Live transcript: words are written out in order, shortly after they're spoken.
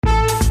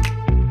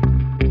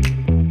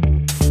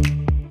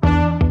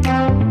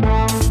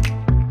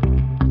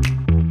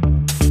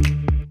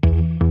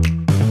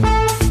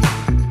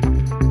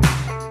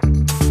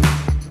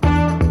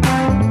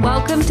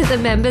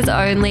members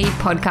only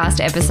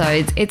podcast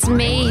episodes. It's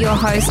me, your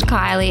host,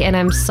 Kylie, and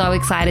I'm so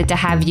excited to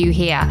have you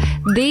here.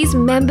 These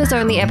members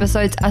only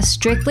episodes are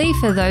strictly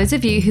for those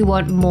of you who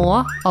want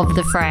more of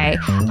the fray.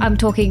 I'm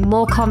talking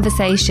more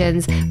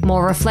conversations,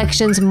 more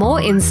reflections,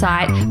 more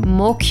insight,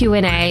 more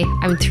Q&A.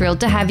 I'm thrilled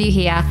to have you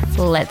here.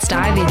 Let's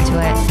dive into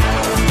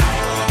it.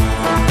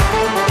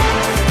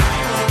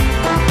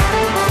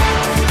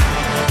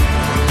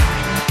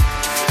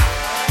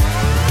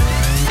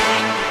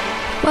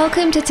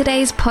 Welcome to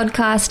today's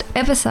podcast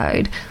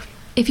episode.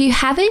 If you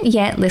haven't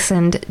yet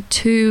listened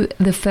to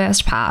the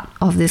first part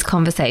of this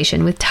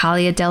conversation with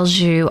Talia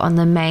Deljoux on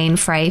the main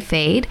Frey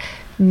feed,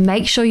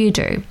 make sure you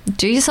do.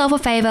 Do yourself a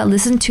favor,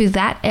 listen to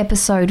that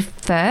episode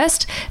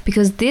first,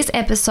 because this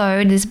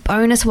episode, this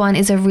bonus one,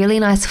 is a really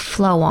nice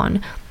flow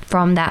on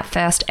from that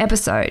first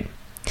episode.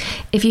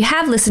 If you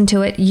have listened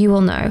to it, you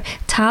will know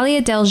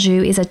Talia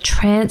Deljoux is a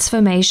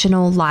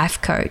transformational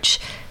life coach.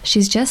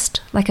 She's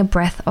just like a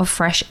breath of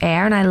fresh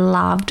air, and I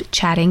loved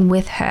chatting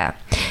with her.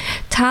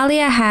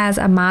 Talia has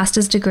a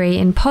master's degree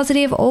in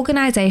positive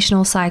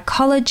organizational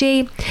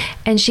psychology,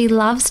 and she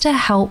loves to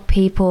help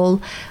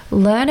people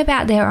learn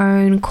about their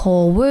own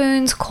core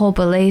wounds, core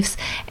beliefs,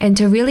 and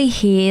to really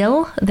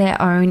heal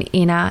their own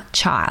inner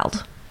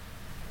child.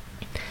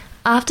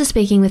 After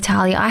speaking with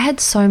Talia, I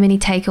had so many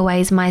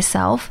takeaways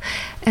myself.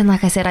 And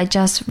like I said, I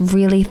just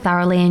really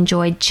thoroughly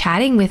enjoyed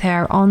chatting with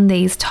her on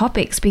these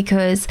topics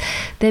because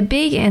they're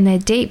big and they're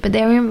deep, but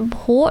they're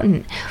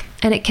important.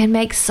 And it can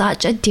make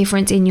such a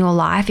difference in your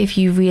life if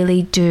you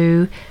really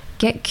do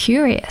get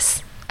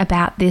curious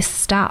about this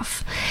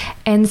stuff.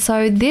 And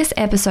so this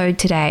episode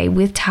today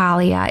with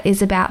Talia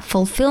is about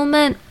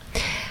fulfillment.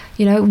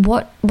 You know,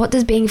 what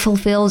does being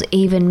fulfilled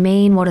even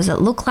mean? What does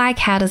it look like?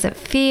 How does it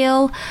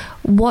feel?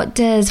 What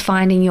does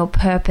finding your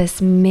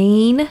purpose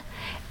mean?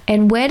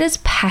 And where does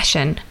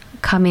passion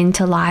come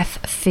into life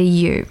for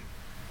you?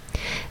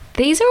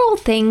 These are all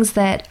things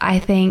that I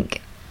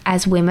think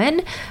as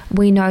women,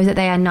 we know that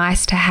they are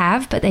nice to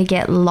have, but they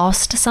get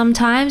lost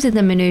sometimes in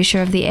the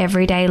minutiae of the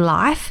everyday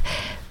life.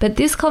 But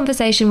this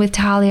conversation with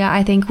Talia,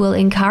 I think, will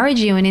encourage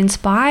you and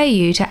inspire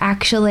you to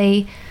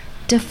actually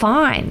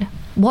define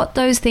what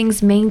those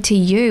things mean to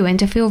you and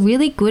to feel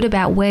really good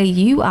about where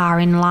you are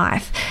in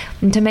life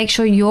and to make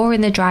sure you're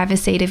in the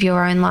driver's seat of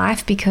your own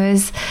life,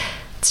 because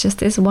it's just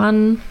this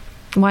one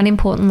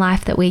important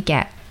life that we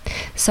get.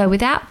 So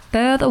without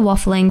further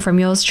waffling from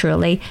yours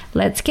truly,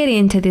 let's get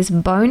into this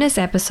bonus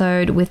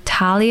episode with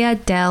Talia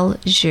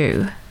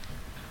Deljoux.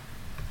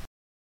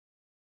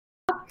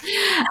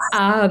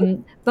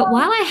 But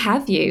while I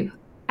have you,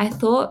 I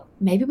thought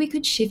maybe we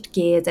could shift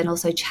gears and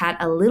also chat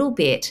a little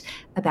bit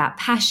about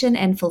passion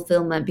and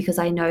fulfillment, because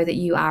I know that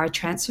you are a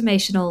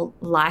transformational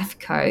life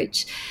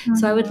coach. Mm-hmm.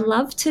 So I would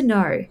love to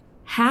know,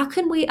 how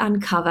can we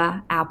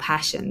uncover our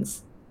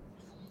passions?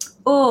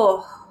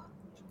 Oh,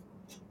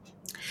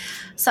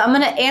 so I'm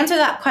going to answer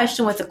that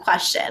question with a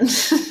question.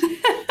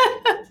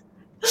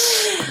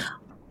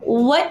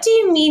 What do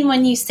you mean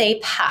when you say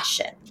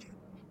passion?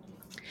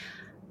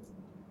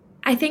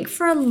 I think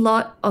for a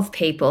lot of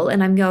people,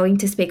 and I'm going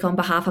to speak on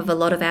behalf of a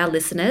lot of our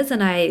listeners,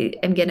 and I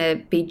am going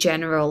to be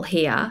general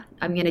here.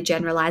 I'm going to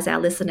generalize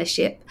our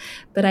listenership.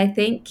 But I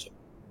think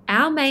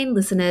our main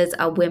listeners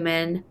are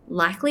women,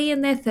 likely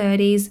in their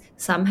 30s.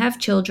 Some have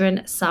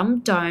children, some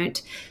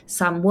don't.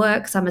 Some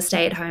work, some are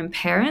stay-at-home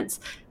parents.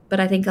 But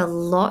I think a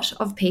lot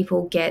of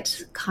people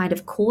get kind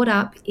of caught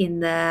up in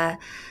the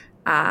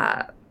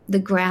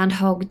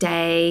Groundhog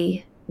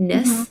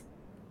Day-ness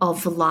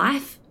of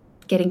life,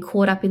 getting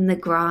caught up in the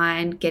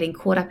grind, getting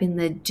caught up in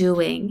the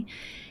doing.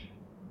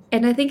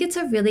 And I think it's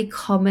a really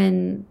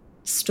common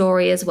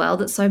story as well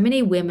that so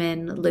many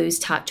women lose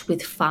touch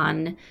with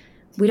fun.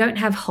 We don't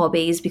have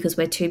hobbies because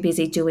we're too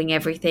busy doing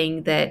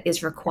everything that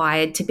is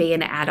required to be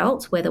an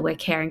adult, whether we're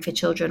caring for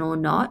children or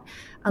not.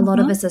 A lot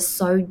of us are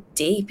so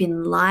deep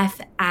in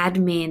life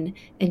admin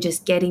and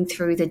just getting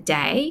through the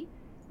day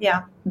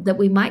that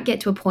we might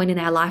get to a point in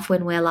our life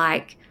when we're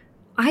like,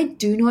 I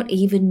do not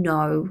even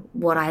know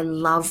what I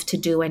love to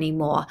do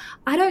anymore.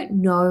 I don't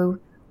know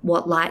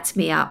what lights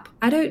me up.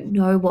 I don't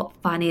know what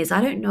fun is.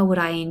 I don't know what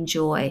I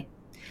enjoy.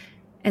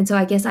 And so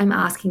I guess I'm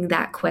asking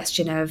that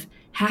question of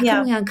how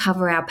can we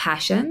uncover our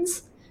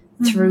passions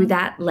through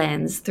that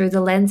lens, through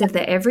the lens of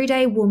the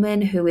everyday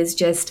woman who is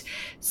just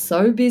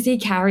so busy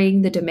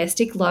carrying the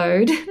domestic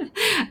load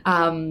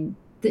that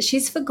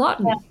she's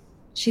forgotten. Yeah.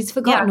 She's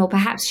forgotten, or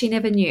perhaps she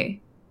never knew.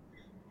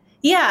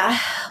 Yeah.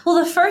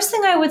 Well, the first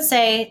thing I would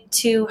say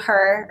to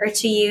her or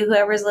to you,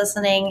 whoever's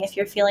listening, if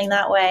you're feeling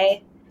that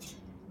way,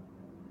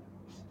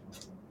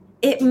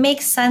 it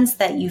makes sense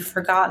that you've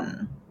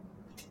forgotten.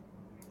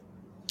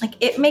 Like,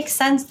 it makes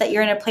sense that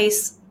you're in a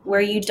place where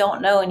you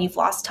don't know and you've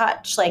lost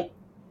touch. Like,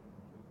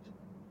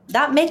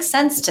 that makes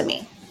sense to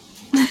me.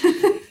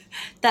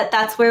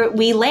 That's where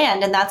we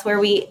land and that's where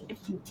we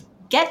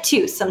get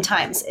to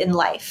sometimes in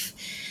life.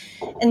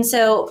 And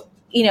so,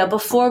 you know,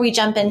 before we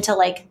jump into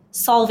like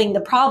solving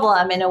the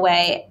problem in a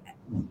way,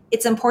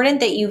 it's important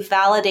that you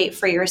validate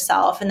for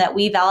yourself and that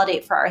we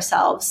validate for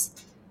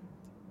ourselves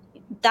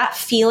that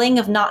feeling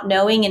of not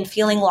knowing and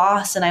feeling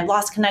lost and I've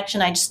lost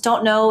connection, I just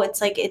don't know.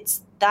 It's like,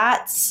 it's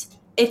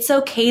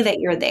okay that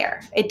you're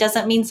there. It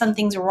doesn't mean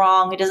something's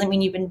wrong. It doesn't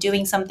mean you've been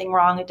doing something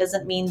wrong. It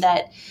doesn't mean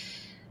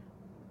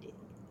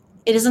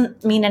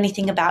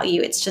anything about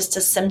you. It's just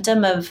a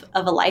symptom of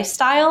a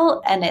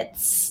lifestyle, and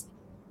it's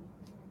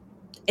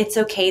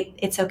okay.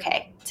 It's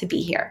okay to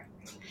be here.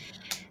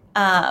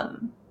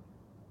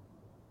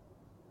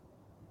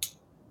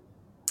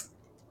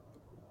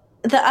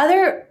 The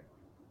other,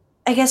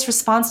 I guess,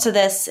 response to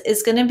this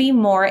is going to be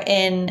more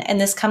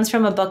and this comes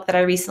from a book that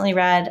I recently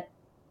read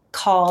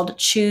called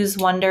Choose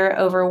Wonder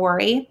Over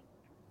Worry.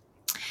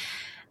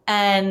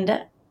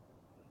 And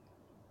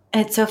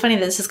it's so funny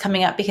that this is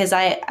coming up because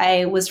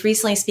I was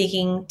recently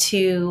speaking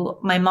to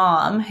my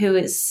mom, who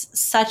is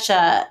such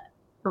a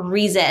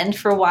reason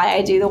for why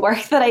I do the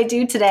work that I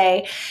do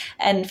today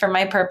and for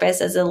my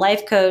purpose as a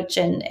life coach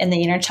and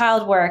the inner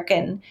child work.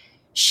 And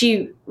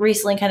she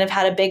recently kind of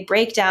had a big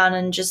breakdown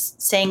and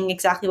just saying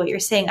exactly what you're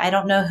saying. I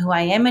don't know who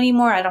I am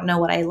anymore. I don't know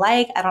what I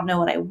like. I don't know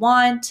what I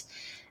want.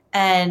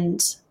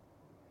 And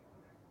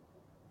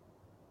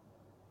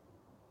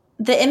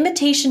the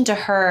invitation to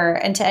her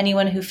and to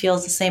anyone who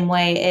feels the same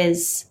way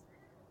is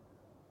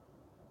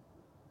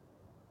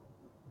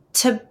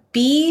to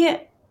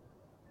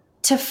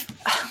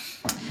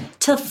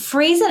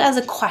phrase it as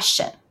a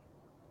question,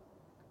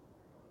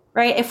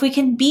 right? If we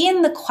can be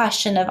in the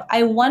question of,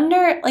 I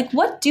wonder, like,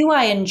 what do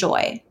I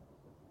enjoy?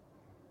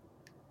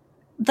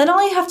 Then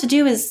all you have to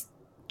do is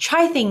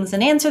try things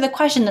and answer the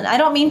question. And I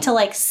don't mean to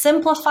like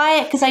simplify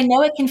it, because I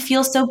know it can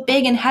feel so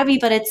big and heavy,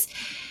 but it's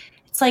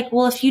like,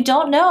 well, if you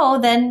don't know,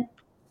 then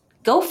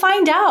go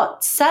find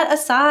out, set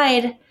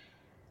aside.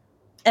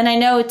 And I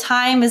know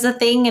time is a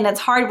thing and it's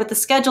hard with the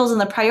schedules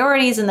and the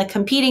priorities and the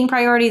competing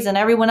priorities and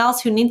everyone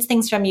else who needs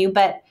things from you.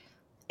 But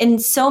in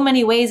so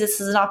many ways,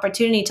 this is an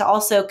opportunity to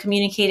also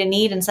communicate a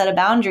need and set a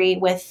boundary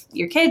with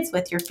your kids,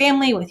 with your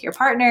family, with your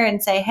partner,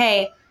 and say,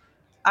 hey,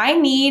 I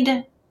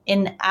need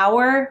an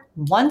hour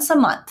once a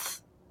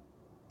month,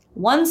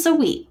 once a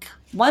week,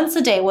 once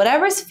a day,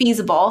 whatever's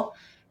feasible,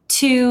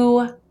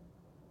 to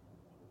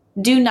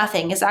do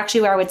nothing is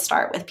actually where I would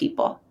start with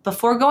people.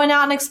 Before going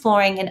out and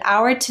exploring, an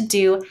hour to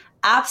do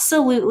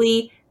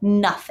absolutely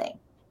nothing.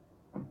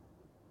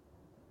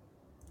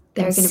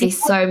 There are going to be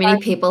so many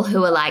people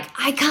who are like,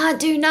 I can't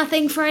do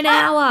nothing for an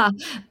hour,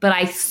 but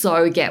I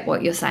so get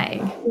what you're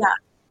saying. Yeah.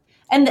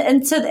 And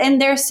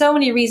there are so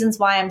many reasons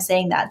why I'm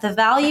saying that. The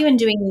value in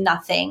doing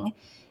nothing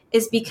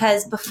is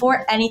because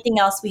before anything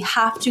else, we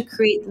have to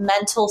create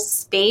mental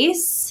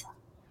space.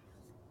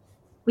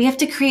 We have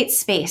to create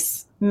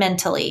space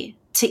mentally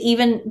to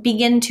even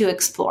begin to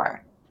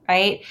explore,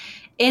 right?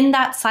 In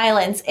that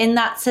silence, in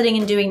that sitting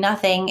and doing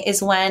nothing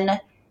is when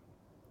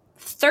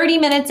 30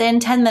 minutes in,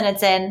 10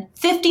 minutes in,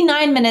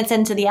 59 minutes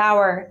into the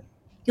hour,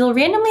 you'll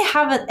randomly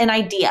have an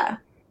idea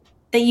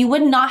that you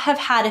would not have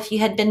had if you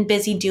had been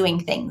busy doing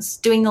things,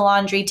 doing the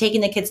laundry,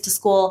 taking the kids to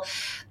school,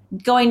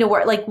 going to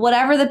work, like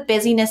whatever the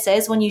busyness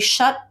is. When you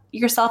shut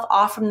yourself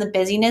off from the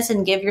busyness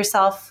and give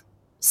yourself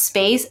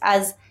space,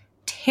 as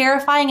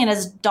terrifying and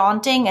as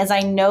daunting as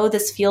I know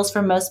this feels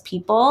for most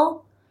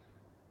people,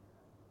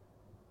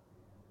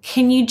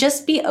 can you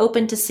just be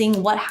open to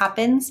seeing what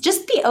happens?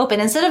 Just be open.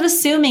 Instead of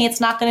assuming it's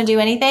not going to do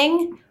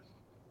anything,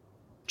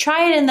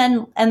 try it and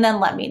then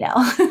let me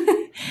know.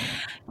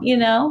 You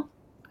know?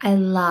 I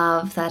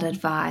love that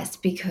advice,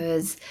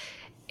 because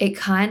it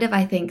kind of,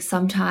 I think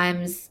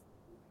sometimes,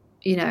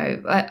 you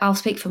know, I'll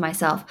speak for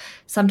myself.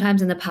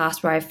 Sometimes in the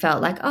past where I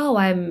felt like, oh,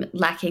 I'm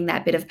lacking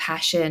that bit of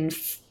passion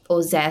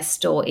or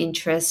zest or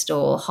interest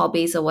or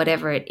hobbies or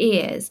whatever it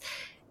is,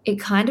 it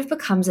kind of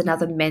becomes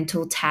another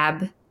mental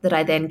tab that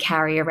I then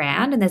carry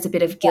around, and there's a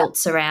bit of guilt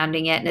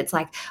surrounding it. And it's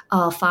like,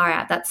 oh, far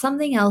out. That's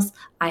something else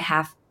I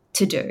have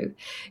to do,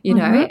 you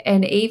know,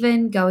 and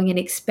even going and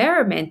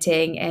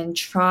experimenting and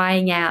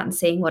trying out and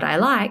seeing what I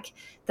like,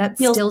 that's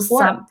still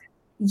some,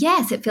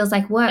 yes, it feels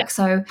like work.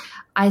 So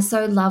I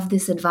so love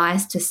this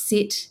advice to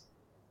sit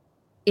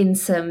in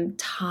some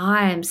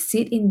time,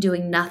 sit in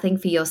doing nothing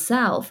for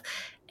yourself.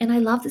 And I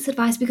love this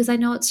advice because I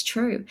know it's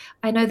true.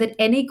 I know that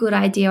any good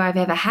idea I've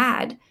ever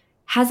had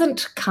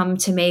hasn't come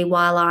to me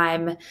while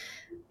I'm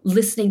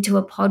listening to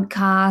a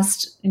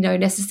podcast, you know,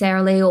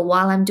 necessarily, or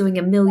while I'm doing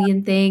a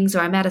million things, or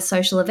I'm at a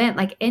social event.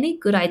 Like any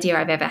good idea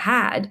I've ever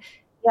had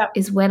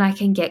is when I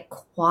can get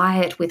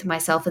quiet with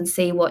myself and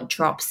see what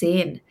drops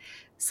in.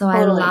 So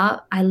totally.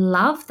 I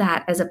love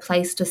that as a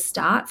place to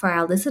start for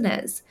our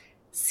listeners.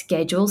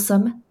 Schedule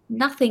some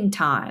nothing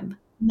time.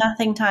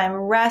 Nothing time,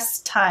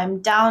 rest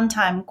time,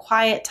 downtime,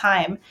 quiet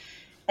time.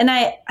 And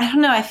I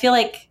don't know, I feel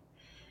like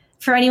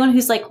for anyone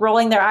who's like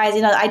rolling their eyes,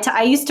 you know,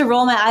 I used to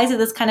roll my eyes at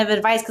this kind of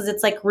advice, because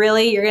it's like,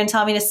 really, you're going to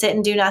tell me to sit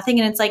and do nothing?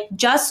 And it's like,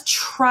 just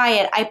try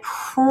it. I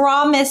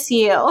promise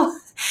you,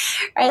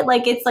 right?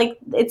 Like,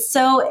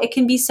 it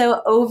can be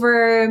so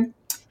over,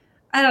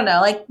 I don't know,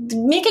 like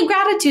make a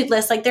gratitude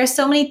list. Like there's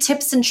so many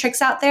tips and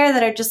tricks out there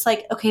that are just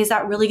like, okay, is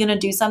that really going to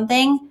do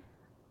something?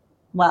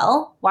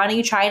 Well, why don't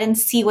you try it and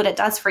see what it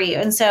does for you?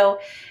 And so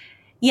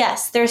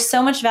yes, there's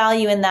so much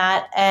value in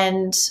that.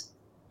 And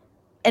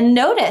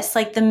notice,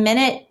 like, the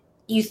minute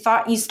you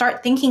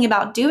start thinking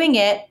about doing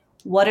it,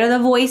 what are the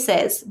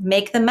voices?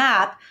 Make the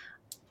map.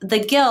 The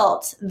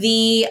guilt,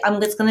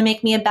 it's going to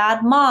make me a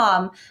bad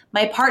mom.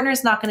 My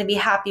partner's not going to be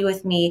happy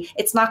with me.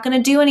 It's not going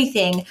to do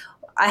anything.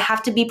 I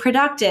have to be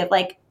productive.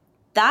 Like,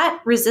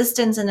 that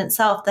resistance in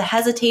itself, the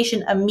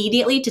hesitation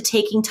immediately to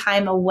taking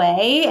time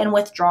away and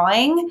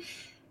withdrawing,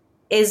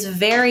 is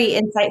very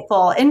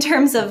insightful in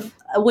terms of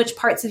which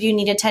parts of you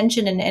need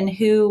attention, and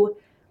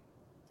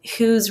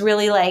who's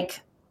really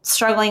like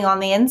struggling on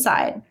the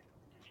inside.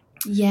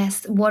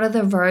 Yes. What are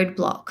the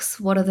roadblocks?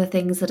 What are the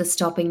things that are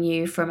stopping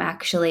you from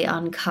actually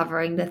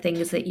uncovering the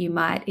things that you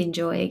might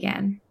enjoy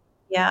again?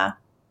 Yeah.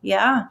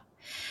 Yeah.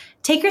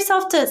 Take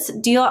yourself to,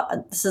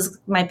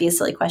 might be a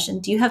silly question.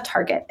 Do you have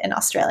Target in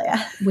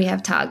Australia? We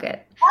have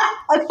Target.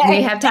 Okay.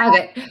 We have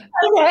Target.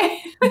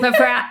 Okay. But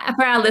for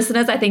our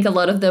listeners, I think a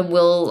lot of them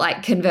will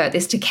like convert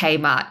this to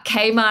Kmart.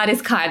 Kmart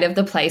is kind of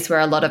the place where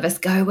a lot of us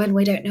go when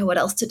we don't know what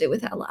else to do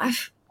with our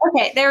life.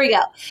 Okay, there we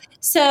go.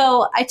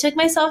 So I took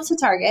myself to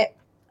Target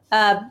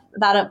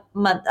about a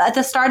month at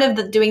the start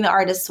of doing the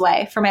Artist's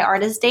Way for my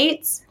artist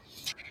dates.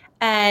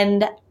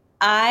 And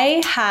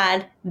I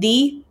had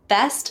the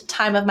best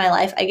time of my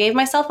life. I gave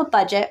myself a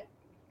budget.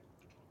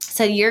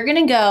 Said, you're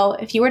going to go,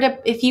 if you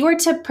were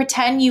to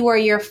pretend you were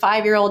your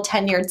 5-year-old,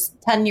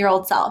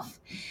 10-year-old self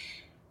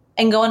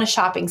and go on a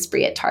shopping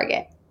spree at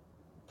Target,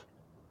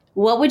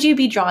 what would you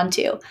be drawn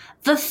to?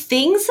 The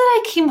things that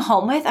I came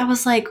home with, I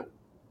was like,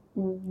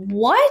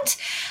 what?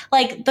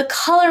 Like the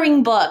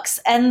coloring books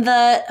and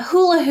the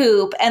hula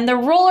hoop and the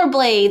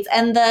rollerblades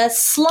and the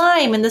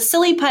slime and the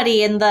silly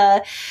putty and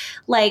the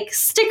like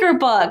sticker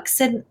books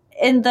and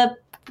the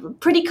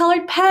pretty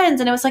colored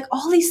pens. And it was like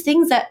all these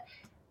things that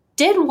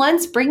did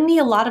once bring me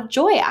a lot of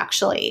joy,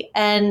 actually.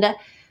 And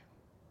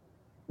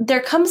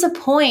there comes a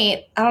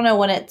point, I don't know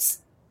when it's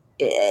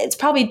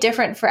probably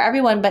different for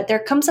everyone, but there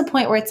comes a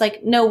point where it's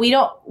like, no,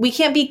 we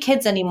can't be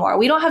kids anymore.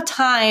 We don't have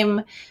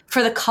time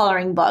for the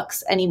coloring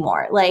books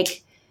anymore.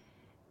 Like,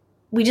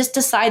 we just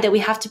decide that we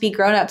have to be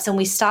grown-ups and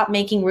we stop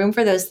making room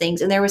for those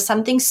things. And there was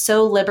something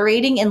so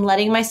liberating in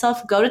letting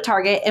myself go to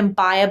Target and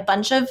buy a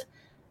bunch of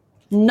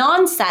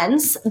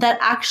nonsense that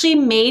actually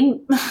made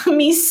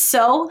me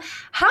so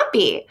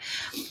happy.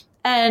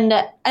 And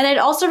I'd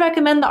also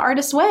recommend The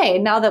Artist's Way.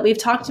 Now that we've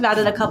talked about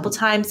it a couple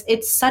times,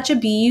 it's such a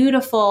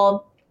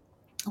beautiful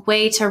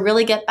way to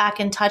really get back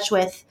in touch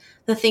with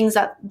the things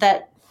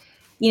that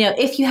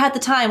if you had the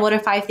time, what are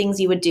 5 things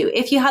you would do?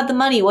 If you had the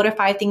money, what are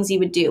 5 things you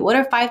would do? What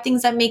are 5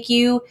 things that make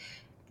you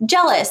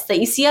jealous that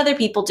you see other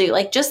people do?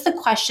 Like, just the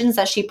questions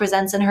that she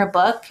presents in her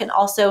book can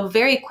also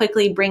very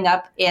quickly bring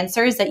up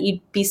answers that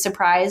you'd be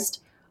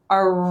surprised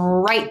are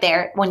right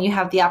there when you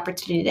have the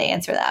opportunity to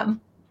answer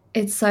them.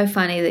 It's so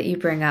funny that you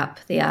bring up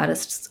The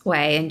Artist's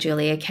Way and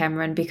Julia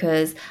Cameron,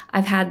 because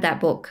I've had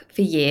that book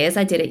for years.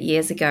 I did it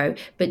years ago,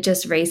 but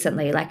just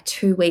recently, like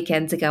 2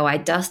 weekends ago, I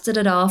dusted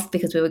it off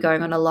because we were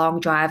going on a long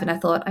drive and I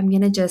thought I'm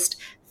going to just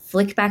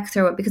flick back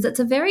through it because it's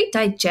a very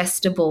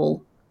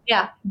digestible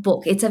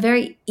book. It's a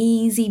very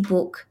easy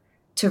book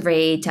to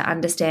read, to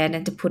understand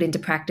and to put into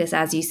practice,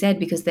 as you said,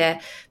 because they're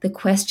the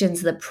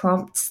questions, the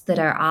prompts that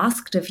are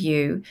asked of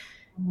you,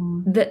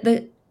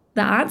 the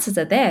answers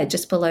are there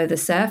just below the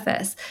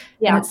surface.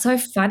 Yeah. And it's so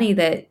funny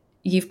that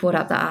you've brought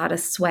up The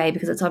Artist's Way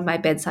because it's on my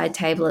bedside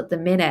table at the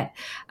minute.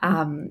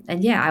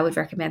 And yeah, I would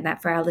recommend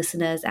that for our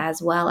listeners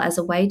as well, as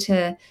a way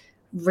to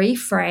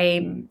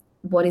reframe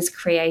what is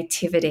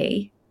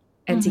creativity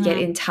and to get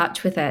in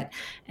touch with it.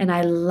 And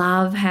I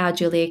love how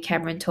Julia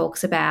Cameron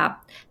talks about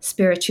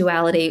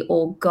spirituality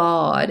or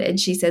God. And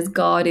she says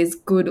God is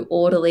good,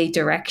 orderly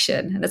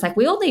direction. And it's like,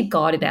 we all need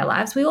God in our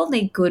lives. We all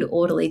need good,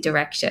 orderly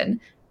direction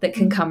that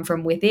can come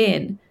from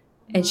within.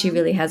 And she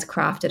really has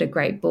crafted a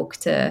great book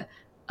to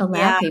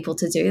allow people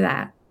to do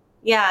that.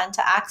 Yeah, and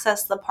to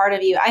access the part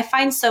of you. I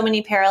find so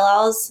many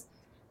parallels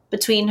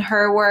between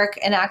her work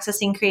and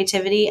accessing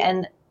creativity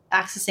and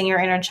accessing your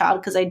inner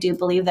child, because I do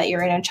believe that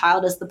your inner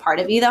child is the part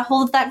of you that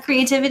holds that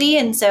creativity.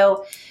 And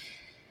so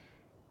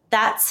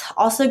that's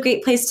also a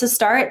great place to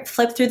start.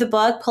 Flip through the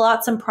book, pull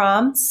out some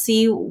prompts,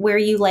 see where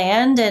you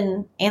land,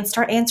 and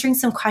start answering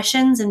some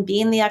questions and be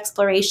in the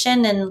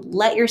exploration, and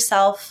let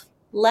yourself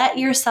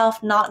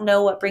not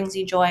know what brings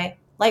you joy.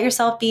 Let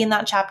yourself be in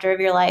that chapter of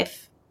your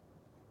life.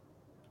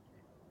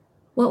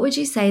 What would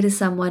you say to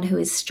someone who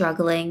is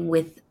struggling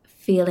with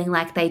feeling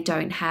like they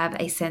don't have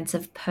a sense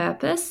of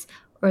purpose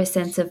or a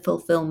sense of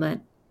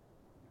fulfillment?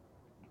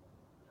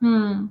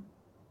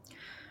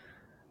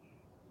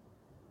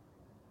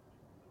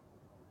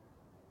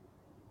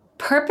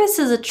 Purpose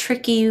is a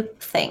tricky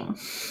thing.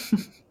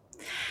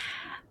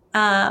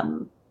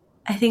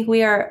 I think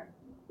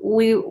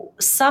we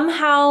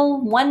somehow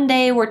one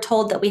day were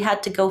told that we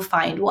had to go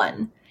find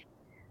one.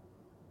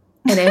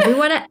 And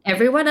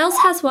everyone else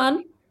has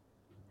one.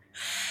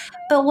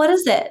 But what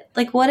is it?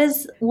 Like, what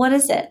is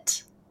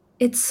it?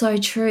 It's so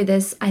true.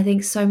 There's, I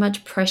think, so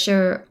much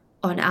pressure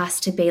on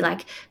us to be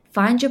like,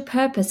 find your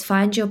purpose,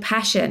 find your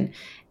passion.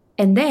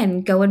 and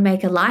then go and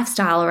make a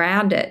lifestyle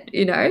around it,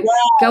 Yeah.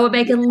 go and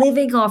make a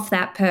living off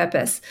that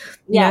purpose,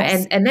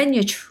 Yes. and then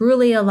you're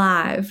truly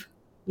alive.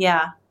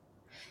 Yeah.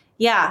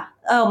 Yeah.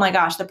 Oh my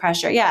gosh, the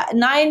pressure. Yeah.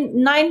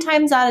 Nine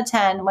times out of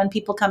 10, when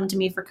people come to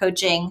me for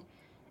coaching,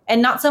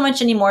 and not so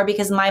much anymore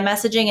because my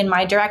messaging and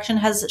my direction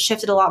has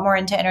shifted a lot more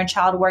into inner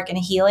child work and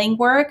healing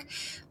work.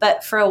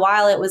 But for a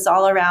while, it was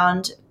all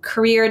around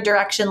career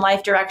direction,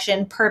 life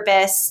direction,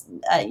 purpose,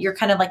 your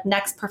kind of like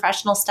next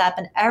professional step.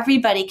 And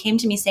everybody came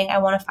to me saying, I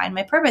want to find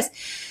my purpose.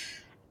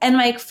 And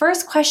my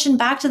first question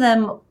back to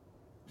them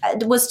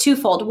was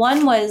twofold.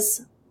 One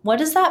was, what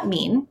does that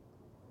mean?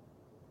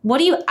 What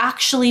are you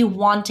actually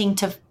wanting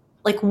to,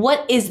 like,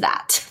 what is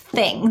that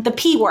thing? The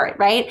P word,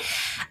 right?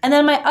 And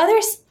then my other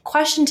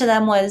question to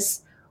them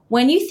was,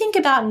 when you think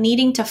about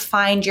needing to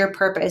find your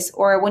purpose,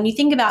 or when you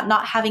think about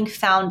not having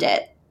found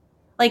it,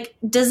 like,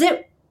 does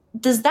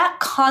that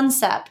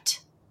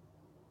concept,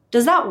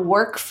 does that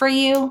work for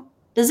you?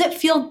 Does it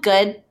feel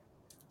good?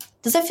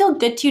 Does it feel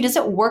good to you? Does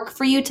it work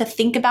for you to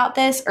think about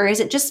this? Or is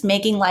it just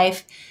making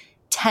life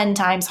 10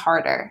 times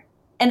harder?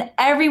 And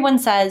everyone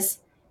says,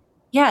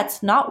 yeah,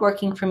 it's not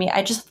working for me.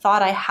 I just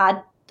thought I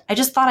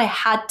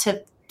had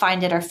to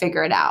find it or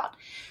figure it out.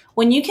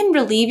 When you can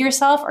relieve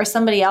yourself or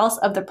somebody else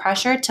of the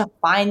pressure to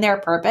find their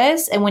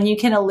purpose, and when you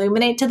can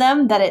illuminate to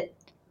them that it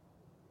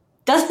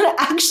doesn't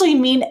actually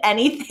mean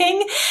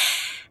anything,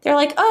 they're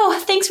like,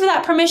 oh, thanks for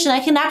that permission. I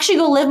can actually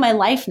go live my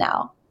life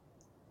now.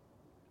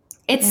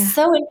 It's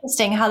so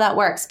interesting how that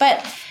works.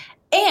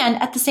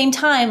 And at the same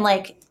time,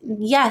 like,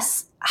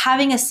 yes,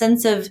 having a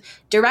sense of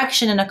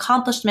direction and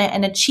accomplishment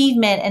and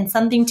achievement and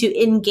something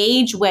to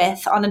engage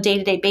with on a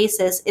day-to-day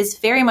basis is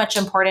very much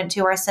important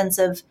to our sense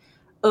of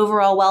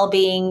overall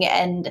well-being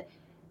and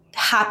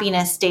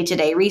happiness day to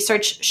day.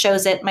 Research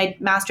shows it. My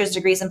master's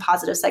degree is in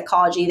positive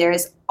psychology.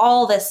 There's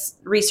all this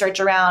research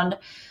around,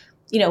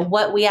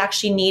 what we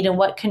actually need and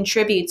what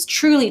contributes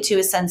truly to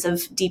a sense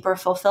of deeper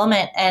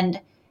fulfillment. And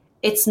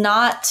it's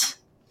not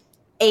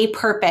a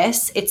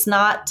purpose. It's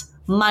not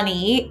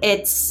money.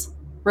 It's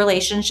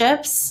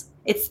relationships.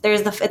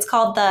 It's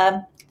called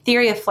the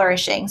theory of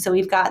flourishing. So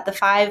we've got the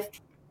 5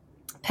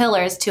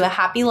 pillars to a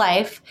happy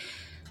life.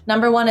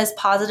 Number 1 is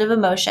positive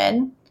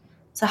emotion.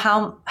 So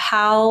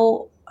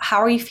how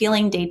are you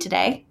feeling day to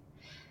day?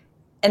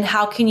 And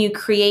how can you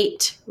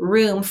create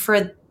room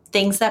for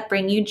things that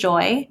bring you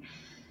joy?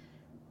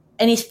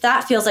 And if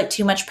that feels like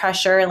too much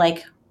pressure,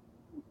 like,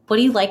 what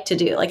do you like to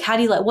do? Like,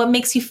 what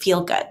makes you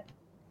feel good?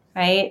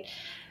 Right?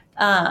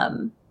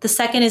 The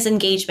second is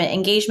engagement.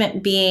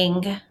 Engagement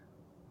being,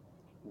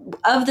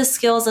 of the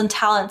skills and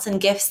talents and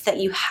gifts that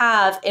you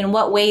have, in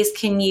what ways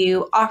can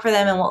you offer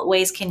them? In what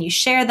ways can you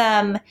share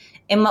them?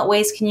 In what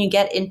ways can you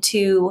get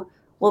into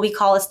what we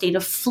call a state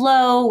of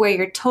flow, where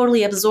you're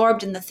totally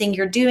absorbed in the thing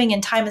you're doing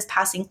and time is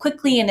passing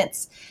quickly and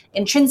it's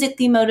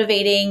intrinsically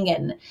motivating?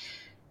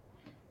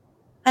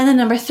 And then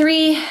number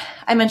 3,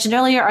 I mentioned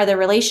earlier, are the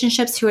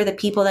relationships. Who are the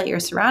people that you're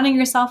surrounding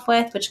yourself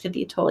with, which could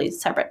be a totally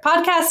separate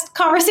podcast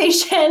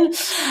conversation.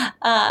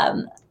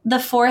 The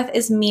 4th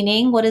is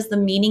meaning. What is the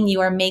meaning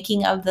you are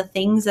making of the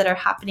things that are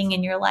happening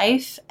in your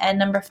life? And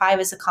number 5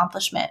 is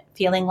accomplishment,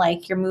 feeling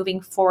like you're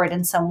moving forward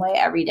in some way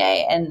every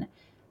day. And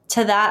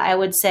to that, I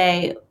would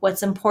say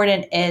what's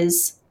important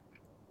is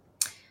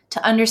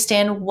to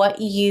understand what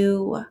are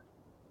you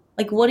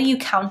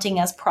counting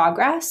as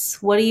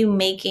progress? What are you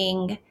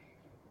making?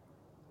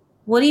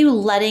 What are you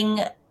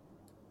letting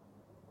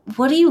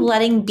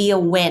be a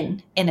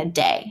win in a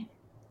day?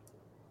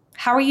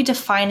 How are you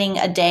defining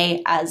a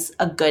day as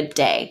a good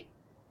day?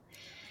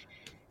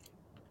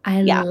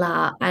 I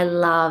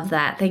love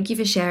that. Thank you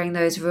for sharing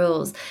those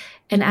rules.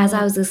 And as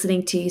I was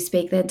listening to you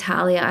speak then,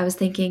 Talia, I was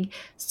thinking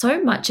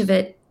so much of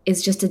it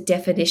is just a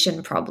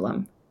definition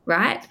problem,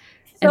 right?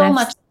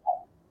 I've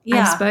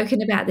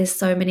spoken about this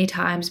so many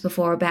times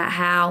before, about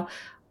how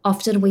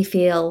often we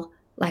feel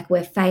like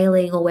we're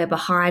failing or we're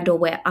behind or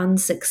we're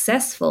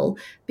unsuccessful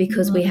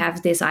because we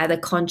have this either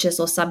conscious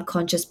or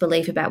subconscious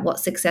belief about what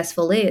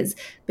successful is.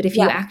 But if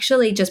you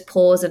actually just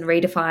pause and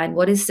redefine,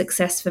 what is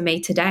success for me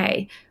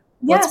today?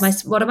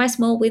 What are my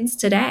small wins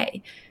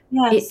today?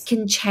 It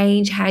can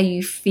change how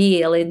you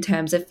feel in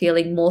terms of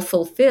feeling more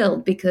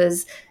fulfilled,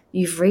 because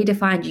you've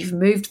redefined, you've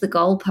moved the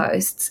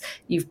goalposts,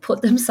 you've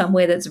put them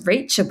somewhere that's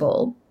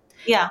reachable.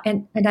 Yeah.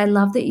 And I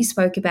love that you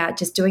spoke about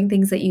just doing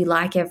things that you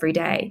like every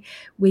day.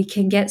 We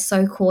can get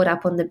so caught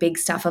up on the big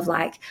stuff of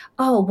like,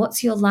 oh,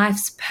 what's your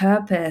life's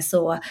purpose?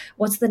 Or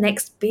what's the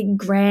next big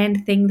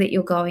grand thing that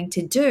you're going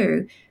to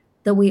do?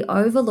 That we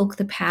overlook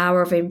the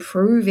power of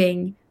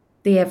improving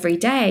the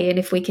everyday. And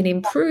if we can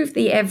improve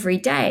the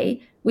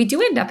everyday, we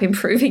do end up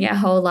improving our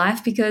whole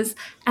life, because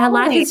our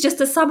life is just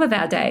the sum of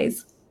our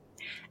days.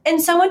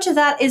 And so much of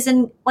that is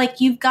in,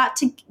 like, you've got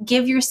to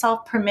give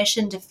yourself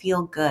permission to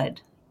feel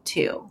good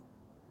too.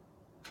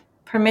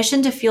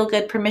 Permission to feel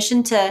good,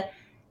 permission to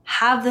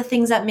have the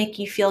things that make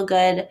you feel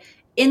good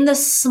in the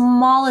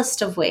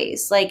smallest of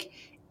ways, like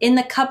in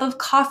the cup of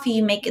coffee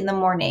you make in the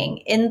morning,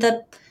 in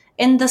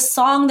the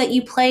song that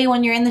you play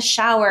when you're in the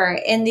shower,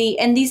 and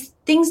these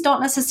things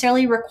don't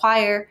necessarily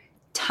require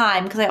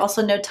time, because I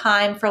also know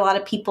time for a lot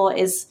of people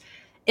is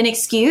an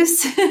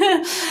excuse.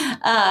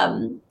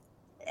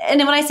 And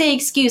when I say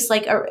excuse,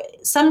 like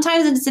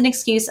sometimes it's an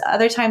excuse,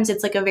 other times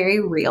it's like a very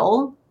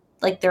real,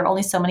 like there are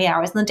only so many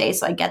hours in the day.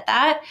 So I get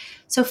that.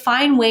 So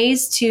find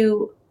ways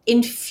to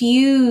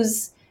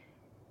infuse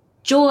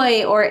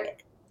joy or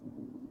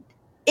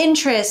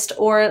interest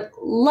or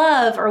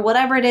love or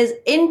whatever it is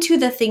into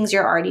the things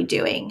you're already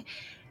doing.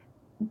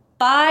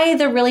 Buy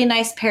the really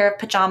nice pair of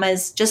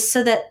pajamas just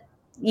so that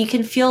you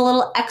can feel a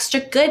little extra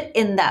good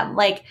in them.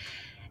 Like,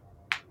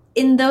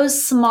 in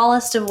those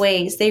smallest of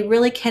ways, they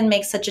really can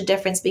make such a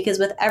difference, because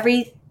with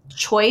every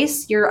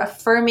choice, you're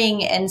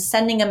affirming and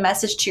sending a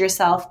message to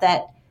yourself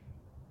that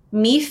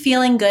me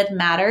feeling good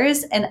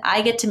matters, and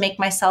I get to make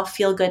myself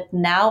feel good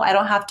now. I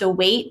don't have to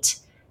wait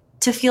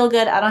to feel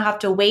good. I don't have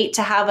to wait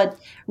to have a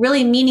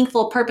really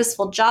meaningful,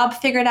 purposeful job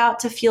figured out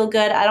to feel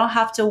good. I don't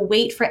have to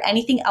wait for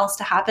anything else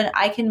to happen.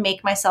 I can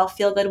make myself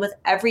feel good with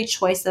every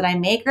choice that I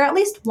make, or at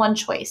least one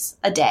choice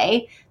a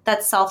day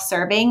that's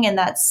self-serving and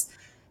that's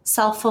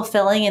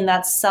self-fulfilling and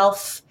that's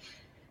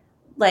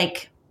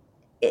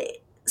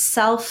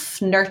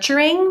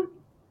self-nurturing.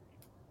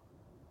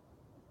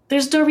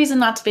 There's no reason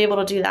not to be able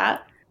to do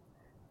that.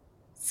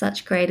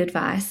 Such great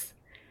advice.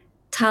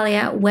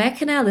 Talia, where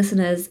can our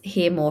listeners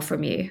hear more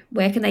from you?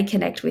 Where can they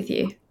connect with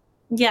you?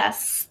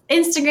 Yes.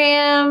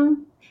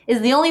 Instagram is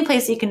the only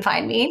place you can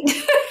find me.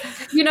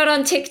 You're not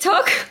on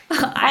TikTok?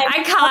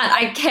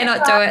 I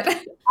cannot do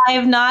it. I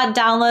have not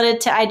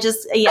downloaded I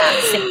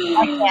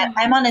can't.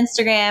 I'm on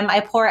Instagram. I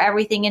pour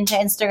everything into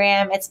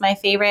Instagram. It's my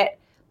favorite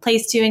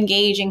place to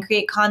engage and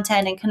create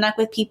content and connect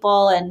with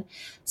people. And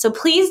so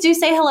please do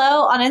say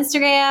hello on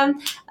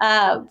Instagram.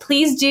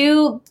 Please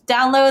do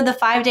download the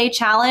 5-day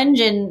challenge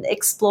and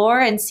explore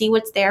and see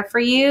what's there for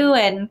you.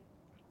 And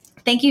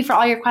thank you for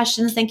all your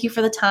questions. Thank you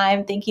for the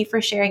time. Thank you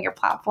for sharing your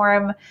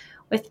platform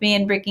with me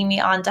and bringing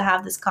me on to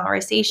have this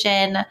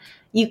conversation.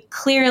 You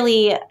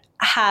clearly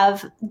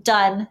have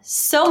done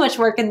so much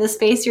work in this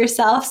space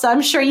yourself. So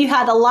I'm sure you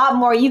had a lot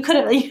more you could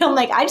have,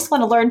 I just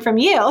want to learn from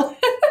you.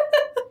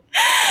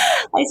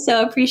 I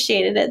so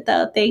appreciated it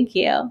though. Thank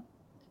you.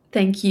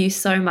 Thank you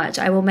so much.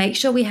 I will make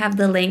sure we have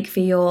the link for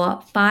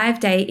your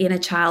 5-day inner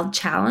child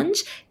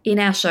challenge in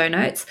our show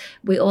notes.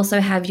 We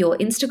also have your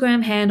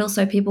Instagram handle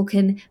so people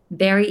can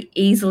very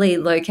easily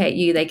locate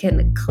you. They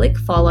can click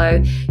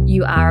follow.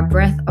 You are a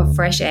breath of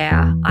fresh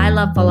air. I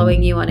love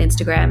following you on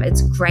Instagram.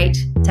 It's great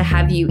to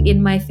have you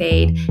in my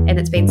feed, and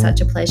it's been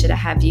such a pleasure to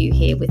have you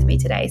here with me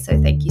today.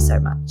 So thank you so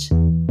much.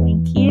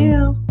 Thank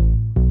you.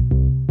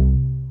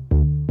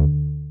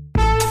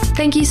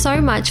 Thank you so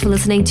much for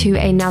listening to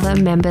another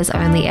members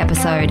only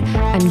episode.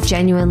 I'm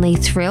genuinely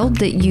thrilled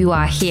that you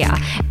are here,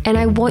 and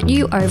I want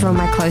you over on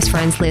my close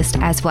friends list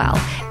as well.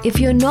 If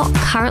you're not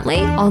currently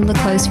on the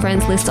close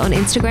friends list on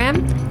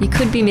Instagram, you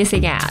could be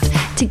missing out.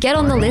 To get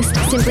on the list,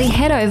 simply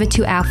head over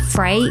to our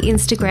Frey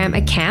Instagram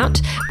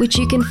account, which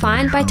you can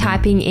find by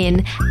typing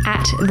in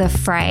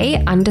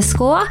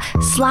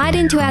 @thefrey_. Slide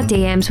into our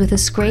DMs with a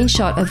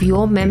screenshot of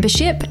your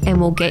membership, and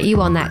we'll get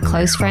you on that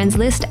close friends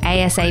list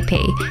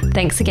ASAP.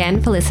 Thanks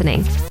again for listening.